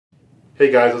Hey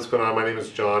guys, what's going on? My name is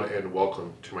John and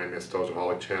welcome to my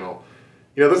NEStalgiaholic channel.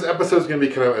 You know, this episode is going to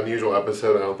be kind of an unusual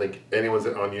episode. I don't think anyone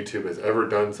on YouTube has ever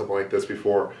done something like this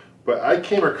before, but I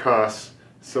came across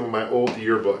some of my old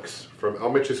yearbooks from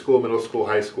elementary school, middle school,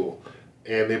 high school,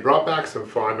 and they brought back some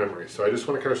fond memories. So I just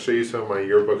want to kind of show you some of my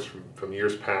yearbooks from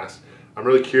years past. I'm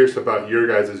really curious about your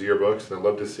guys' yearbooks, and I'd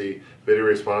love to see video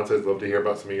responses. I'd love to hear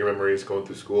about some of your memories going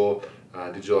through school.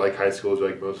 Did you like high school? Did you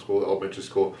like middle school, elementary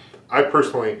school? I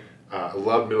personally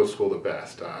loved middle school the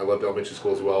best. I loved elementary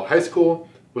school as well. High school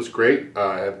was great.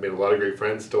 I have made a lot of great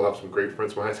friends, still have some great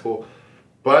friends from high school.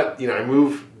 But, you know, I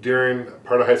moved during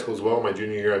part of high school as well. My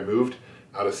junior year I moved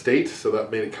out of state, so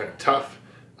that made it kind of tough.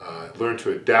 Learned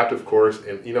to adapt, of course.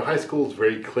 And, you know, high school is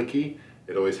very cliquey.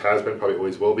 It always has been, probably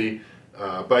always will be.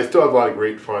 But I still have a lot of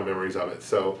great fond memories of it.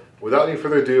 So without any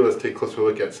further ado, let's take a closer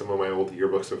look at some of my old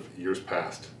yearbooks of years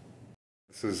past.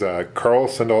 This is Carl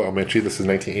Sendall Elementary. This is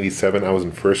 1987. I was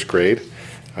in first grade.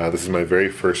 This is my very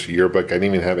first yearbook. I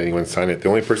didn't even have anyone sign it. The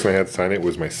only person I had sign it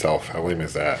was myself. How lame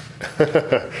is that?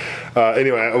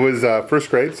 Anyway, I was first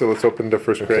grade, so let's open to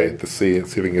first grade to see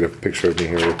if we can get a picture of me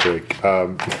here real quick.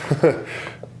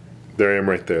 There I am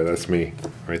right there. That's me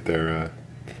right there.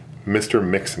 Mr.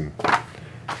 Mixon. I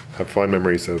have fond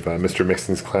memories of Mr.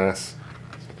 Mixon's class.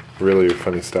 Really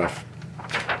funny stuff.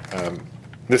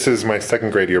 This is my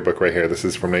second grade yearbook right here. This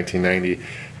is from 1990,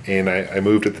 and I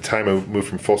moved at the time. I moved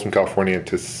from Folsom, California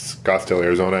to Scottsdale,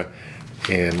 Arizona.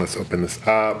 And let's open this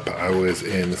up. I was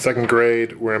in the second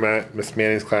grade where I'm at, Miss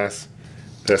Manning's class.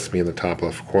 That's me in the top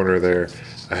left corner there.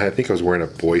 I think I was wearing a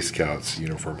Boy Scouts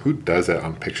uniform. Who does that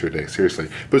on picture day? Seriously.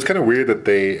 But it's kind of weird that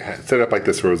they set it up like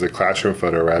this where it was a classroom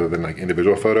photo rather than like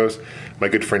individual photos. My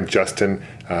good friend Justin,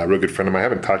 a real good friend of mine, I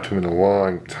haven't talked to him in a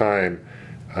long time.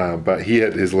 But he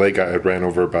had his leg got ran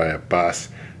over by a bus,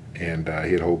 and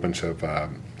he had a whole bunch of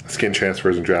skin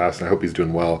transfers and drafts, and I hope he's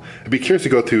doing well. I'd be curious to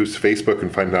go through Facebook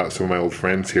and find out some of my old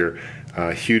friends here.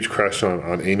 Huge crush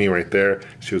on Amy right there.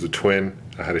 She was a twin.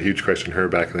 I had a huge crush on her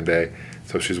back in the day.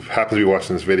 So if she happens to be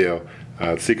watching this video,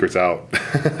 the secret's out.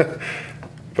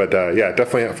 But yeah,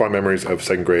 definitely have fond memories of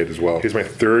second grade as well. Here's my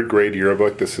third grade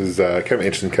yearbook. This is kind of an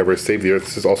interesting cover, Save the Earth.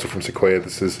 This is also from Sequoia.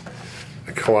 This is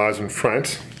a collage in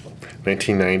front.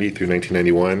 1990 through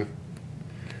 1991.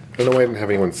 I don't know why I didn't have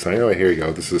anyone sign. Oh, here you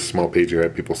go. This is a small page here. I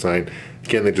had people sign.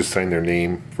 Again, they just signed their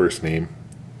name, first name.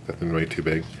 Nothing really too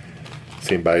big.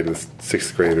 Saying bye to the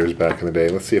sixth graders back in the day.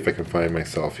 Let's see if I can find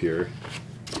myself here.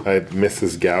 I had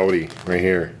Mrs. Gowdy right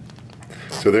here.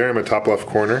 So there I'm at top left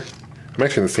corner. I'm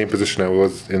actually in the same position I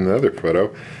was in the other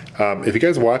photo. If you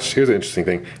guys watched, here's an interesting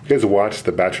thing. If you guys watched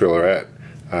The Bachelorette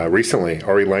recently,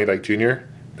 Ari Lyndike Jr.,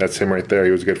 that's him right there.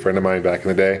 He was a good friend of mine back in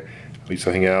the day. We used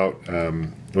to hang out.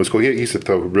 It was cool. He used to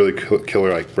throw really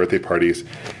killer like birthday parties.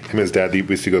 Him and his dad, we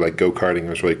used to go like go-karting. It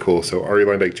was really cool. So Ari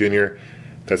Lyndike Jr.,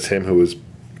 that's him who was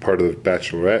part of the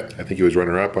Bachelorette. I think he was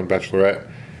runner-up on Bachelorette.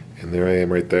 And there I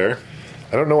am right there.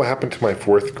 I don't know what happened to my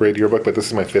fourth grade yearbook, but this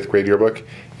is my fifth grade yearbook.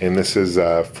 And this is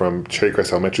from Cherry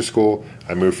Crest Elementary School.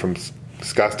 I moved from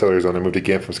Scottsdale, Arizona. I moved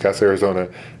again from Scottsdale, Arizona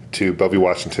to Bellevue,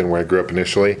 Washington, where I grew up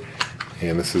initially.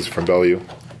 And this is from Bellevue.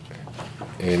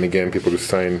 And again, people just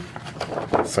sign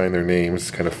their names.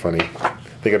 Kind of funny. I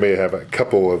think I may have a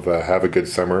couple of have a good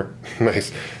summer.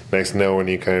 nice knowing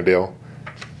you kind of deal.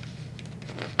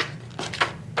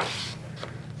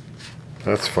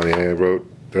 That's funny. I wrote,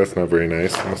 that's not very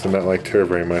nice. I must have not liked her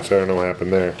very much. I don't know what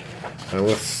happened there. Now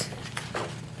let's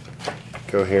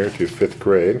go here to fifth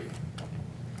grade.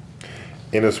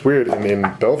 And it's weird. In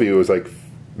Bellevue, it was like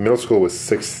middle school was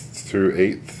 6th through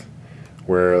 8th.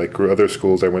 Where like other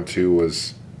schools I went to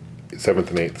was 7th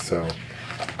and 8th. So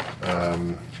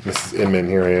Mrs. Inman,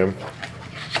 here I am.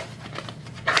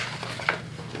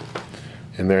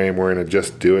 And there I am wearing a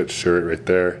Just Do It shirt right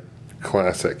there.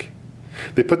 Classic.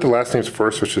 They put the last names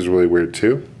first, which is really weird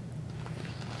too.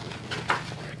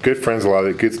 Good friends,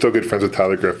 still good friends with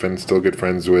Tyler Griffin. Still good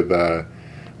friends with a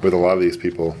lot of these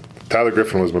people. Tyler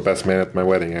Griffin was my best man at my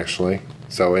wedding, actually.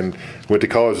 So, and went to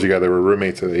college together. We're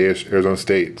roommates at Arizona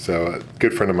State. So,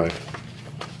 good friend of mine.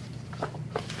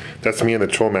 That's me in the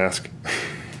troll mask.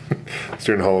 It's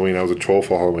during Halloween. I was a troll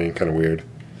for Halloween. Kind of weird.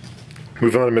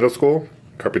 Moving on to middle school.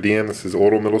 Carpe Diem. This is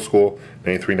Old Middle School,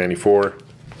 93, 94.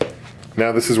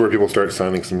 Now, this is where people start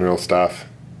signing some real stuff.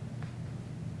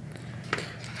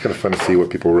 Kind of fun to see what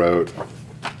people wrote.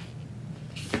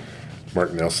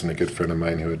 Mark Nelson, a good friend of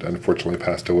mine who had unfortunately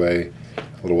passed away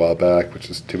a little while back, which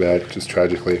is too bad, just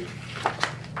tragically.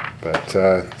 But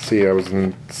see, I was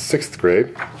in 6th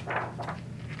grade.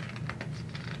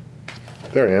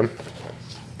 There I am.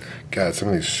 God, some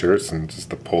of these shirts and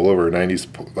just the pullover,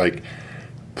 90s like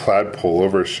plaid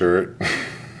pullover shirt.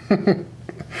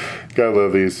 Gotta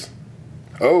love these.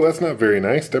 Oh, that's not very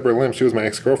nice. Deborah Lim, she was my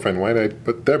ex-girlfriend. Why did I...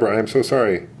 But Deborah, I'm so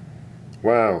sorry.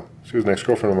 Wow, she was an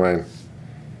ex-girlfriend of mine.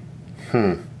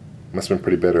 Must have been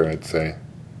pretty bitter, I'd say.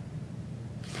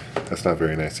 That's not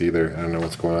very nice either. I don't know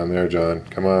what's going on there, John.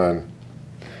 Come on.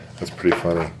 That's pretty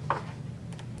funny. I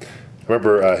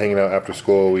remember hanging out after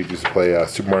school. We used to play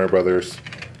Super Mario Brothers,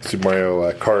 Super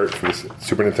Mario Kart for the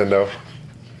Super Nintendo.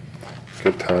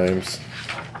 Good times.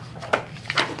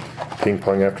 Ping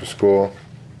pong after school.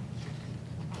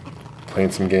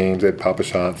 Playing some games. They had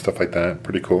Pop-A-Shot, stuff like that.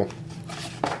 Pretty cool.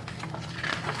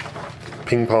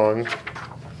 Ping pong.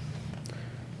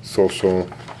 Social.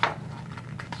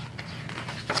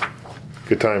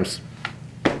 Good times.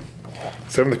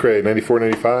 7th grade, 94,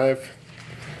 95.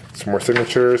 Some more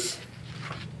signatures.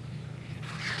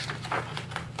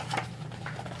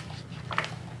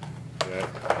 Yeah.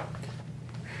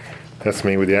 That's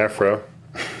me with the afro.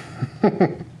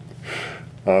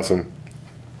 Awesome.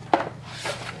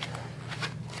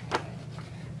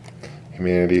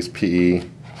 Humanities, PE.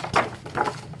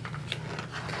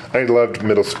 I loved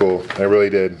middle school. I really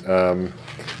did.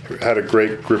 Had a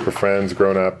great group of friends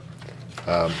growing up.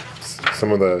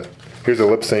 Here's a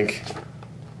lip sync.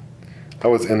 I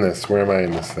was in this. Where am I in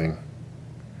this thing?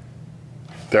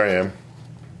 There I am.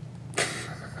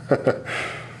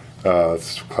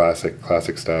 It's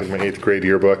classic stuff. My 8th grade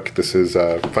yearbook. This is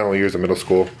final years of middle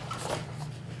school.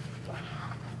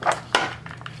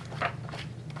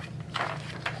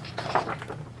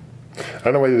 I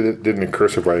don't know why they did it in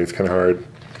cursive writing. It's kind of hard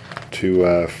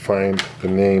to find the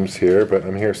names here, but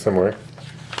I'm here somewhere.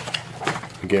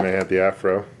 Again, I had the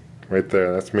afro right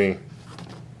there. That's me.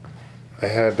 I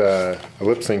had a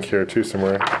lip sync here too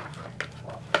somewhere.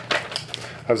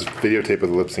 I was videotaping the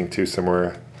lip sync too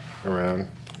somewhere around.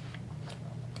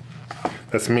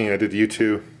 That's me. I did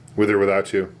U2 with or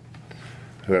without you.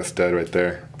 That stud right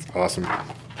there. It's awesome.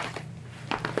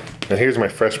 And here's my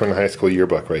freshman high school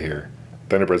yearbook right here.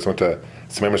 Thunderbirds went to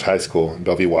Sammamish High School in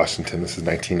Bellevue, Washington. This is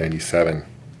 1997.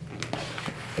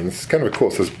 And this is kind of cool.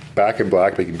 It says back in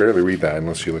black, but you can barely read that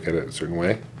unless you look at it a certain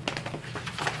way.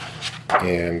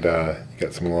 And you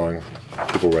got some long,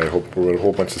 people wrote a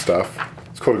whole bunch of stuff.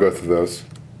 It's cool to go through those.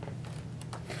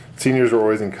 Seniors were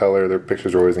always in color. Their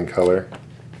pictures were always in color.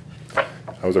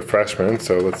 I was a freshman,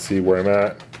 so let's see where I'm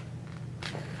at.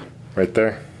 Right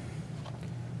there.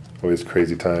 Always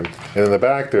crazy time. And in the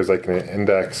back, there's like an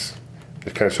index.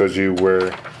 It kind of shows you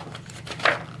where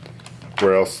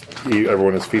else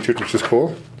everyone is featured, which is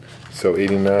cool. So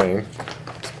 89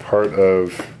 is part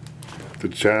of the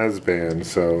jazz band,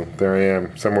 so there I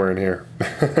am, somewhere in here.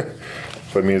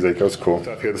 But music, that was cool.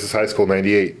 Here, this is high school,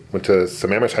 98. Went to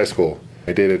Sammamish High School.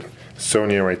 I dated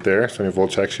Sonia right there. Sonia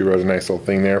Volchek, she wrote a nice little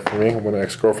thing there for me. One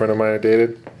ex-girlfriend of mine I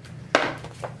dated.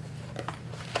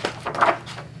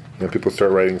 And people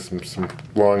start writing some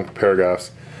long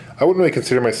paragraphs. I wouldn't really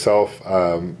consider myself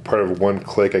part of one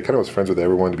clique. I kind of was friends with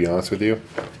everyone, to be honest with you.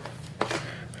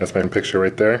 That's my picture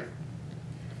right there.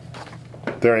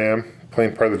 There I am,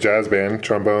 playing part of the jazz band,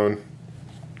 trombone.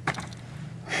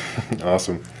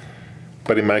 Awesome.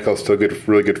 Buddy Michael, still good,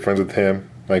 really good friends with him.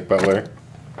 Mike Butler.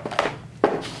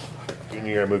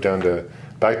 Junior year, I moved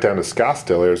back down to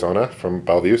Scottsdale, Arizona, from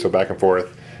Bellevue, so back and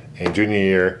forth. And junior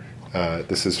year,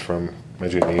 this is from my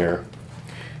junior year.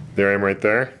 There I am right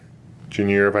there.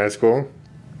 Junior year of high school.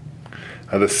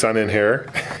 The sun in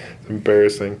hair. It's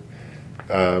embarrassing.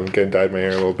 Getting dyed my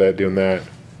hair a little bit doing that.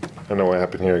 I don't know what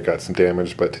happened here. It got some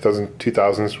damage, but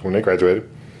 2000s when I graduated.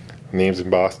 Names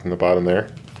embossed in the bottom there.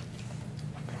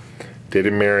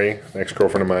 Dated Mary, an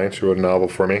ex-girlfriend of mine. She wrote a novel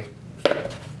for me.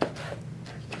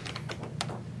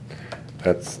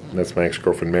 That's my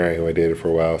ex-girlfriend Mary, who I dated for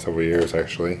a while, several years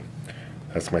actually.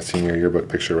 That's my senior yearbook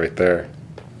picture right there.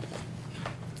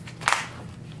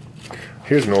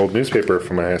 Here's an old newspaper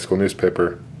from my high school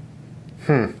newspaper.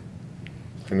 I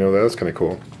know that was kind of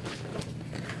cool.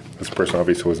 This person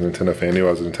obviously was a Nintendo fan. Knew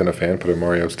I was a Nintendo fan. Put a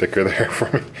Mario sticker there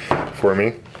for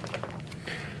me.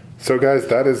 So guys,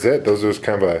 that is it. Those are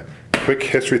kind of a quick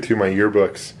history through my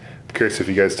yearbooks. I'm curious if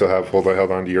you guys still have held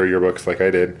on to your yearbooks like I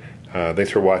did.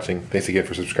 Thanks for watching. Thanks again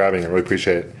for subscribing. I really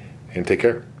appreciate it. And take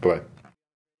care. Bye-bye.